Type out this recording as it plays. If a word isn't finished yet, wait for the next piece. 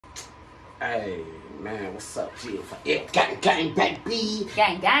Hey, man, what's up, G? Gang, gang, baby.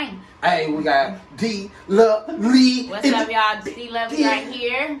 Gang, gang. Hey, we got D Lovely. What's up, y'all? D Lovely right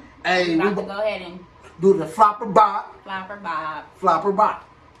here. Hey, we about to go ahead and do the flopper bop. Flopper bop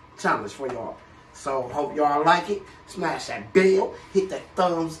Challenge for y'all. So, hope y'all like it. Smash that bell, hit that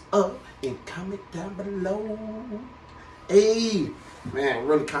thumbs up, and comment down below. Hey, man,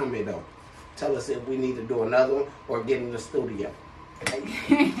 really comment though. Tell us if we need to do another one or get in the studio.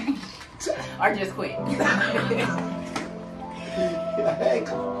 Or just quit. Hey.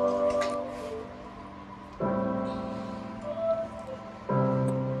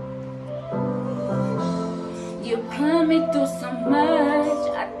 You put me through so much,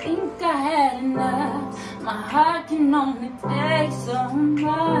 I think I had enough. My heart can only take so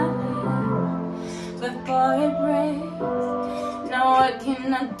much before it breaks. Now what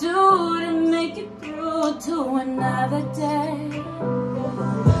can I do to make it through to another day?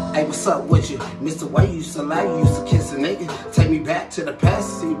 Hey, what's up with you? Mr. Way you used to lie, you used to kiss a nigga. Take me back to the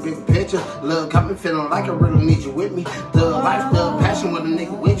past, see a bigger picture. Love got me feeling like I really need you with me. The life, the passion with a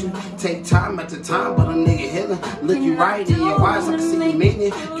nigga with you. Take time at the time, but a nigga healing. Look you right in your eyes, I can see you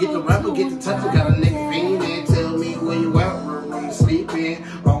meaning. Get the rubber, get the touch, got a nigga feeling. Tell me where you at, where you sleeping.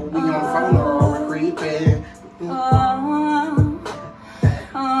 Or we on the phone, or we creeping.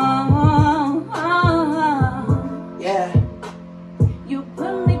 Yeah. You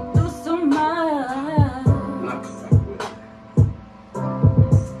put me through so much.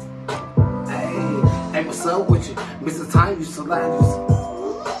 Hey, what's up with you? Mr. Time used to lie.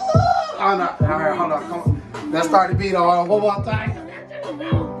 Oh, no. All right, hold on. Come on. Let's start the beat on one more time.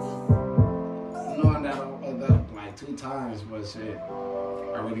 Knowing that like 2 times, but shit.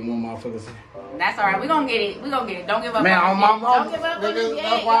 I really want motherfuckers. That's alright. We're gonna get it. Don't give up. Man, on my mom. Don't give up on this yet,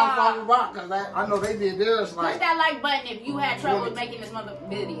 That's why I'm talking about, because I know they did theirs. Like, push that like button if you had trouble making this mother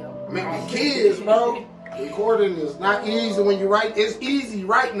video. Man, kids, bro. Recording is not easy when you write. It's easy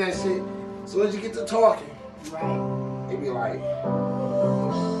writing that shit. As soon as you get to talking, Right. they be like,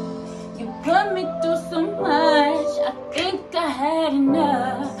 You put me through so much, I think I had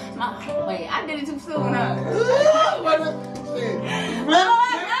enough. Wait, I did it too soon, huh? what the shit? Oh my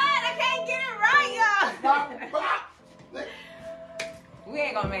God, I can't get it right, y'all. We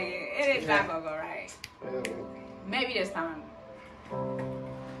ain't gonna make it. It is not gonna go right. Maybe this time.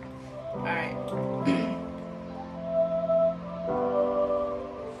 Alright.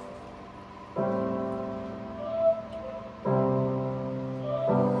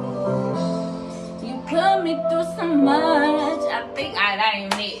 You put me through so much. I think that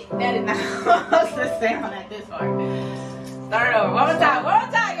ain't it. That is not supposed to sound at this part. Start over. One more time,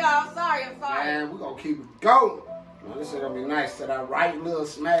 y'all. I'm sorry. Man, we gonna keep it going. Man, this shit gonna be nice till that right little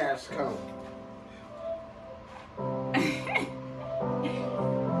smash come.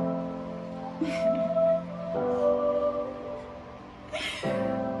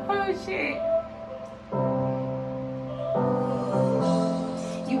 Oh shit.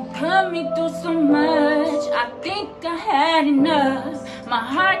 You put me through so much, I think I had enough. My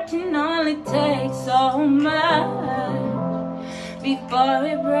heart can only take so much before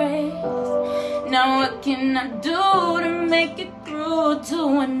it breaks. Now what can I do to make it through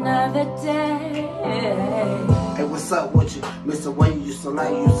to another day? Hey, what's up with you? Mr. Way you used to lie,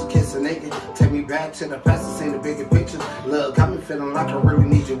 you used to kiss a nigga. Take me back to the past and see the bigger picture. Love got me feeling like I really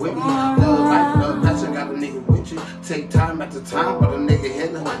need you with me. Love life, love passion, got a nigga with you. Take time at the time, but a nigga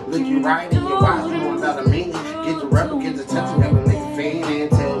hitting. Look you right in your eyes, knowing that I mean it. Get the rubber, get the touch, got a nigga feeling.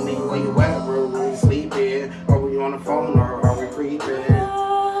 Tell me where you at, where we sleeping. Are we on the phone or are we creeping?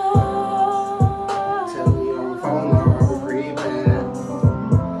 Tell me on the phone or are we creeping?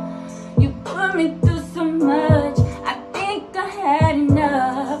 You put me through so much, I think I had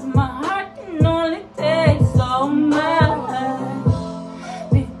enough. My heart can only take so much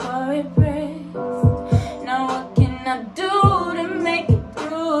before it breaks. Now what can I do to make it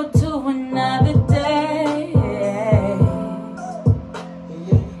through to another day?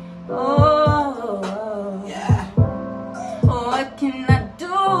 Oh, Yeah. what can I do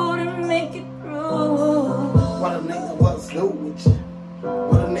to make it through? What a nigga was do with you?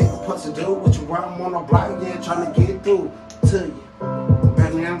 What a nigga supposed to do with you? While I'm on a block, yeah, trying to get through to you.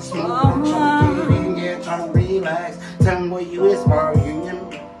 Baby, I'm smooth, I'm trying to get in, yeah, trying to relax. Tell me where you is, bro. You hear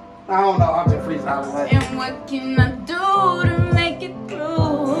me? I don't know, I'm just freestyling. And what can I do to make it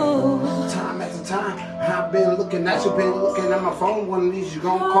through? Time after time, I've been looking at you, been looking at my phone. One of these you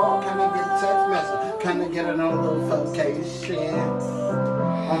gon' call, can I get a text message? Can I get another notification?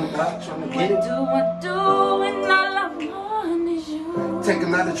 On the block, trying to get it. What do I do when all I want is you? Take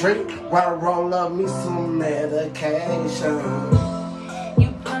another drink while I roll up me some medication. You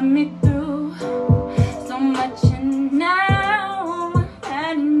put me through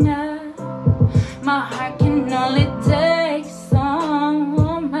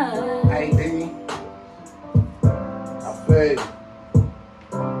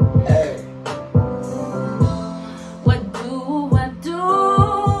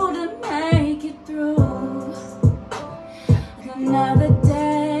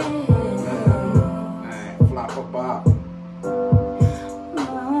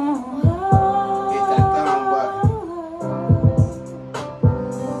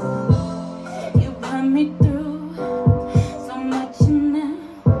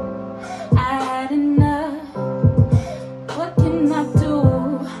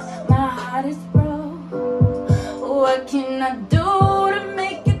can I do to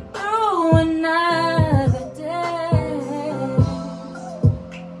make it through another day?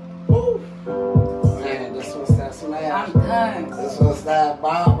 Woo. Man, this was that slap. I'm done. This was that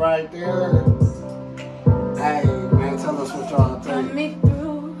Bob right there. Hey, man, tell us what y'all Put think. me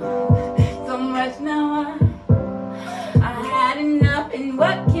through so much now. I had enough, and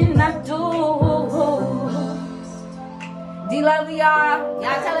what can I do? D-Love y'all.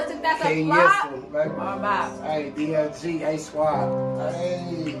 Y'all tell us if that's a King flop Yistin, baby. or a bop. Hey, DLG, A Squad.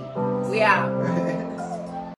 Hey. We out.